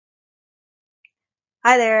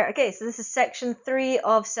Hi there. Okay, so this is section 3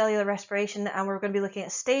 of cellular respiration, and we're going to be looking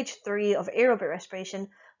at stage 3 of aerobic respiration,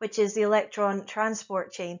 which is the electron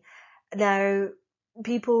transport chain. Now,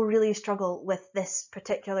 people really struggle with this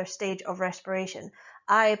particular stage of respiration.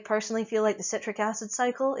 I personally feel like the citric acid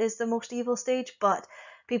cycle is the most evil stage, but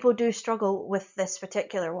people do struggle with this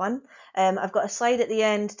particular one. I've got a slide at the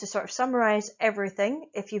end to sort of summarize everything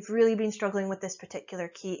if you've really been struggling with this particular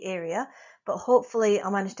key area, but hopefully I'll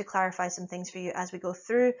manage to clarify some things for you as we go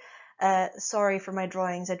through. Sorry for my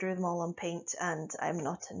drawings, I drew them all on paint and I'm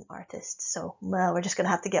not an artist, so well, we're just going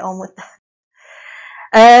to have to get on with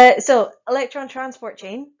that. So electron transport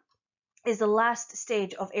chain is the last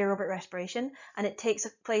stage of aerobic respiration, and it takes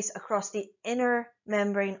place across the inner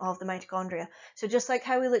membrane of the mitochondria. So just like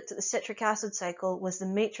how we looked at the citric acid cycle was the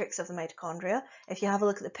matrix of the mitochondria, if you have a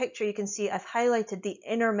look at the picture you can see I've highlighted the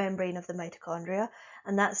inner membrane of the mitochondria,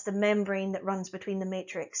 and that's the membrane that runs between the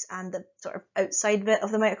matrix and the sort of outside bit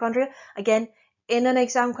of the mitochondria. Again, in an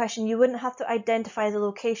exam question you wouldn't have to identify the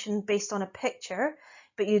location based on a picture,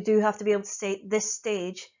 but you do have to be able to say this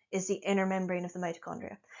stage is the inner membrane of the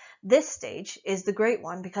mitochondria. This stage is the great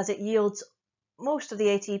one because it yields most of the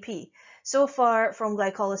ATP. So far from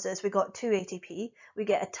glycolysis we got 2 ATP, we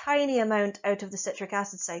get a tiny amount out of the citric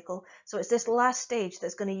acid cycle, so it's this last stage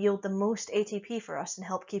that's going to yield the most ATP for us and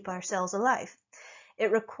help keep our cells alive.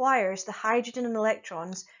 It requires the hydrogen and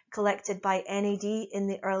electrons collected by NAD in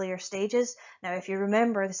the earlier stages. Now if you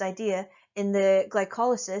remember this idea, in the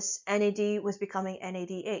glycolysis NAD was becoming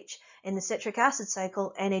NADH. In the citric acid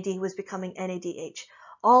cycle NAD was becoming NADH.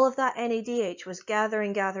 All of that NADH was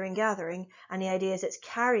gathering, and the idea is it's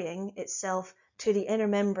carrying itself to the inner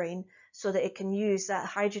membrane so that it can use that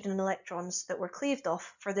hydrogen and electrons that were cleaved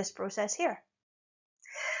off for this process here.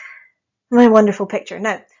 My wonderful picture.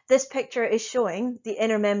 Now, this picture is showing the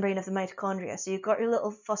inner membrane of the mitochondria. So you've got your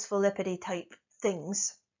little phospholipidy type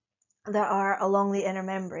things that are along the inner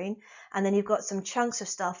membrane, and then you've got some chunks of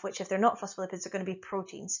stuff which, if they're not phospholipids, are going to be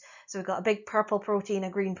proteins. So we've got a big purple protein,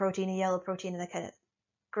 a green protein, a yellow protein, and a kind of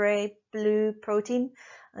grey blue protein.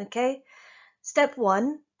 Okay, step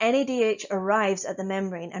 1, NADH arrives at the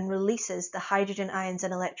membrane and releases the hydrogen ions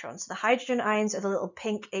and electrons. The hydrogen ions are the little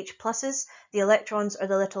pink H pluses, the electrons are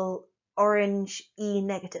the little orange E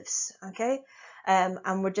negatives. Okay, and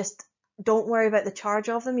don't worry about the charge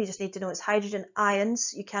of them, you just need to know it's hydrogen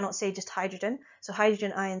ions. You cannot say just hydrogen, so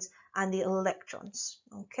hydrogen ions and the electrons.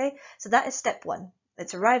 Okay, so that is step 1,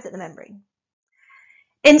 it's arrived at the membrane.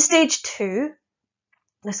 In stage 2,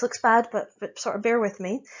 this looks bad, but sort of bear with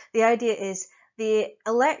me. The idea is the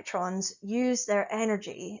electrons use their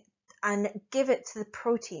energy and give it to the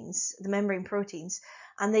proteins, the membrane proteins,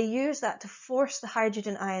 and they use that to force the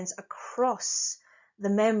hydrogen ions across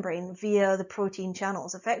the membrane via the protein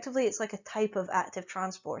channels. Effectively, it's like a type of active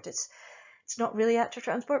transport. It's not really active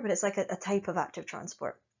transport, but it's like a type of active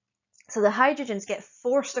transport. So the hydrogens get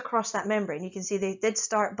forced across that membrane. You can see they did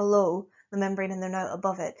start below the membrane and they're now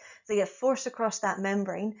above it. They get forced across that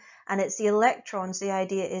membrane, and it's the electrons, the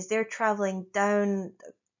idea is they're traveling down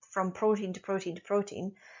from protein to protein to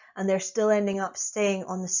protein, and they're still ending up staying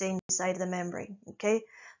on the same side of the membrane. Okay,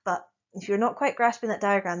 but if you're not quite grasping that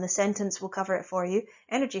diagram, the sentence will cover it for you.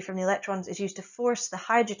 Energy from the electrons is used to force the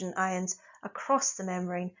hydrogen ions across the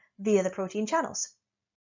membrane via the protein channels.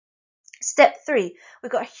 Step 3,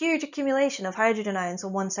 we've got a huge accumulation of hydrogen ions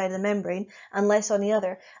on one side of the membrane and less on the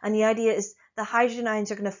other, and the idea is the hydrogen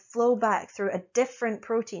ions are going to flow back through a different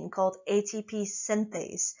protein called ATP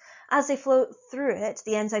synthase. As they flow through it,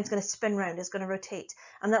 the enzyme is going to spin round, it's going to rotate,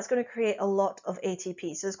 and that's going to create a lot of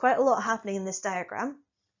ATP. So there's quite a lot happening in this diagram.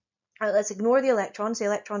 Right, let's ignore the electrons. The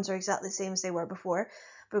electrons are exactly the same as they were before.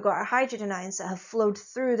 But we've got our hydrogen ions that have flowed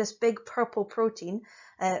through this big purple protein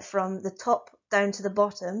from the top down to the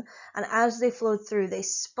bottom, and as they flowed through they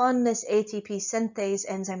spun this ATP synthase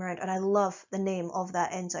enzyme around, and I love the name of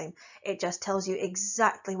that enzyme. It just tells you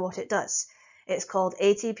exactly what it does. It's called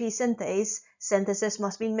ATP synthase. Synthesis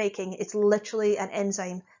must mean making. It's literally an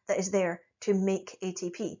enzyme that is there to make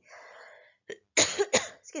ATP.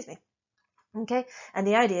 Excuse me. Okay, and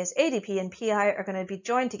the idea is ADP and PI are going to be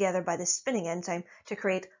joined together by this spinning enzyme to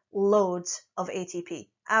create loads of ATP,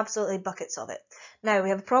 absolutely buckets of it. Now we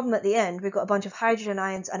have a problem at the end. We've got a bunch of hydrogen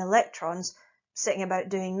ions and electrons sitting about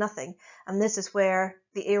doing nothing, and this is where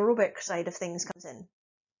the aerobic side of things comes in.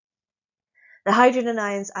 The hydrogen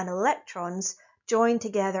ions and electrons join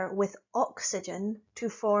together with oxygen to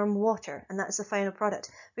form water, and that's the final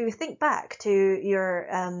product. But if you think back to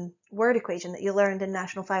your word equation that you learned in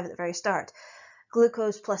National 5 at the very start,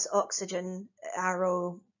 glucose plus oxygen,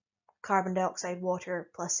 arrow, carbon dioxide, water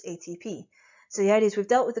plus ATP. So the idea is we've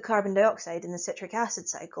dealt with the carbon dioxide in the citric acid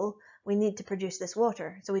cycle, we need to produce this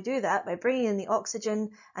water. So we do that by bringing in the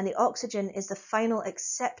oxygen, and the oxygen is the final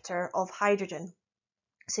acceptor of hydrogen.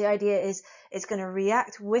 So the idea is it's going to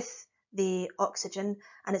react with the oxygen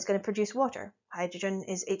and it's going to produce water. Hydrogen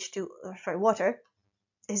is water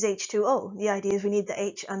is H2O. The idea is we need the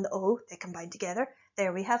H and the O, they combine together.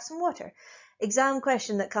 There we have some water. Exam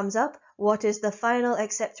question that comes up, what is the final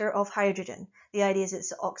acceptor of hydrogen? The idea is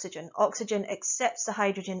it's oxygen. Oxygen accepts the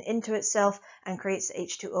hydrogen into itself and creates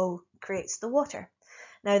H2O, creates the water.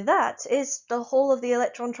 Now that is the whole of the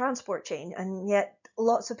electron transport chain, and yet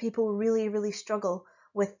lots of people really struggle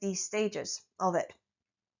with these stages of it.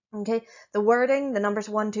 Okay, the wording, the numbers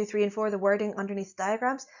 1, 2, 3, and 4, the wording underneath the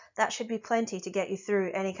diagrams, that should be plenty to get you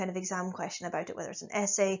through any kind of exam question about it, whether it's an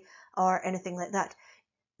essay or anything like that.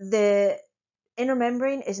 The inner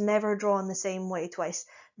membrane is never drawn the same way twice.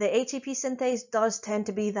 The ATP synthase does tend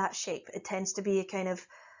to be that shape. It tends to be a kind of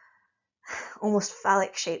almost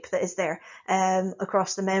phallic shape that is there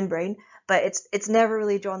across the membrane, but it's never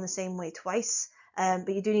really drawn the same way twice.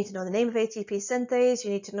 But you do need to know the name of ATP synthase.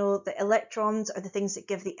 You need to know the electrons are the things that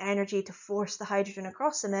give the energy to force the hydrogen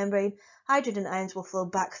across the membrane. Hydrogen ions will flow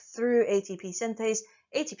back through ATP synthase.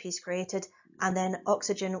 ATP is created, and then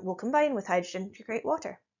oxygen will combine with hydrogen to create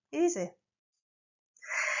water. Easy.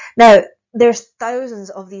 Now, there's thousands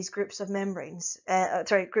of these groups of membranes,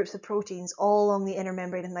 groups of proteins all along the inner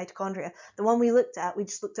membrane of mitochondria. The one we looked at, we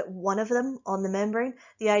just looked at one of them on the membrane.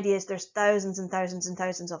 The idea is there's thousands and thousands and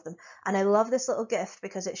thousands of them. And I love this little gift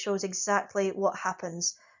because it shows exactly what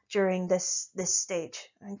happens during this stage.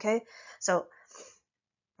 Okay, so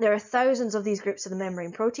there are thousands of these groups of the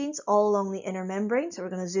membrane proteins all along the inner membrane. So we're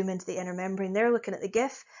going to zoom into the inner membrane there, looking at the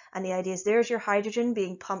GIF. And the idea is there's your hydrogen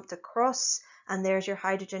being pumped across, and there's your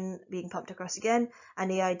hydrogen being pumped across again. And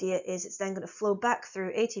the idea is it's then going to flow back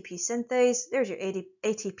through ATP synthase. There's your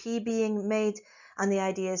ATP being made. And the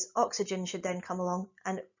idea is oxygen should then come along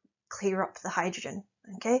and clear up the hydrogen.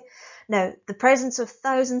 Okay. Now, the presence of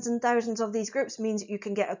thousands and thousands of these groups means that you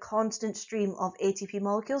can get a constant stream of ATP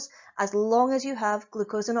molecules as long as you have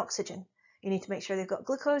glucose and oxygen. You need to make sure they've got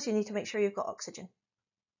glucose. You need to make sure you've got oxygen.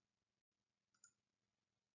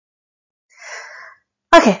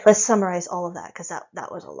 Okay, let's summarize all of that because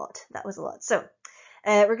that was a lot. That was a lot. So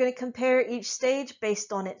we're going to compare each stage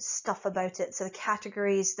based on its stuff about it. So the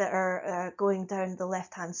categories that are going down the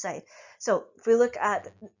left-hand side. So if we look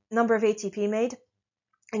at number of ATP made,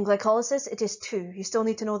 in glycolysis, it is 2. You still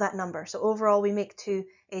need to know that number. So overall, we make 2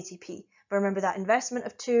 ATP. But remember that investment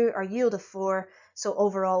of 2, our yield of 4. So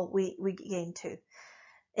overall, we gain 2.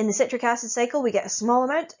 In the citric acid cycle, we get a small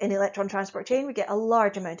amount. In the electron transport chain, we get a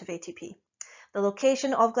large amount of ATP. The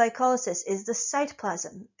location of glycolysis is the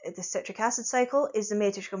cytoplasm. The citric acid cycle is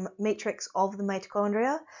the matrix of the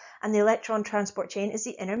mitochondria, and the electron transport chain is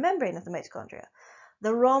the inner membrane of the mitochondria.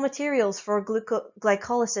 The raw materials for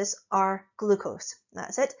glycolysis are glucose.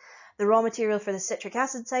 That's it. The raw material for the citric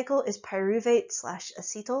acid cycle is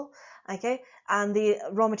pyruvate/acetyl, okay? And the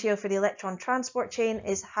raw material for the electron transport chain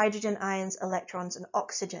is hydrogen ions, electrons, and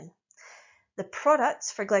oxygen. The products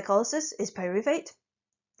for glycolysis is pyruvate.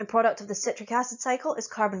 The product of the citric acid cycle is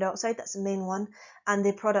carbon dioxide, that's the main one, and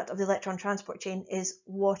the product of the electron transport chain is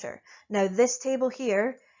water. Now this table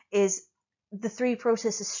here is the 3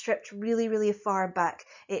 processes stripped really far back.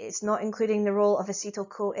 It's not including the role of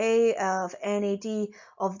acetyl-CoA, of NAD,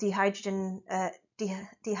 of dehydrogenase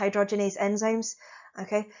enzymes.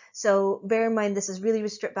 Okay, so bear in mind this is really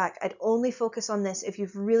stripped back. I'd only focus on this if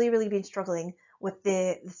you've really been struggling with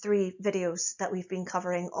the 3 videos that we've been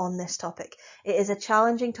covering on this topic. It is a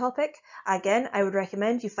challenging topic. Again, I would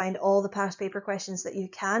recommend you find all the past paper questions that you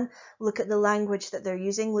can. Look at the language that they're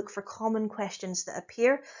using. Look for common questions that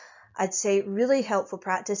appear. I'd say really helpful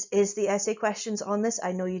practice is the essay questions on this.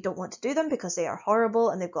 I know you don't want to do them because they are horrible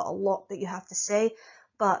and they've got a lot that you have to say,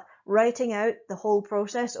 but writing out the whole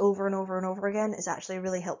process over and over again is actually a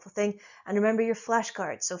really helpful thing. And remember your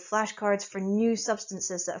flashcards. So flashcards for new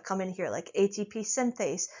substances that have come in here, like ATP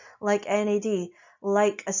synthase, like NAD,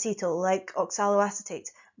 like acetyl, like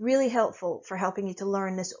oxaloacetate. Really helpful for helping you to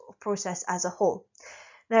learn this process as a whole.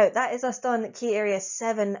 Now, that is us done key area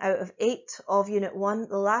 7 out of 8 of unit 1.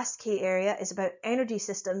 The last key area is about energy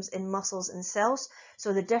systems in muscles and cells,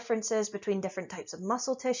 so the differences between different types of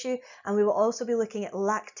muscle tissue, and we will also be looking at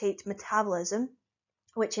lactate metabolism,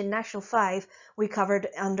 which in National 5 we covered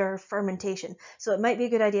under fermentation. So it might be a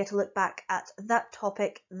good idea to look back at that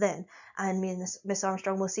topic then, and me and Miss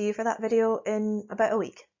Armstrong will see you for that video in about a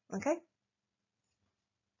week. Okay?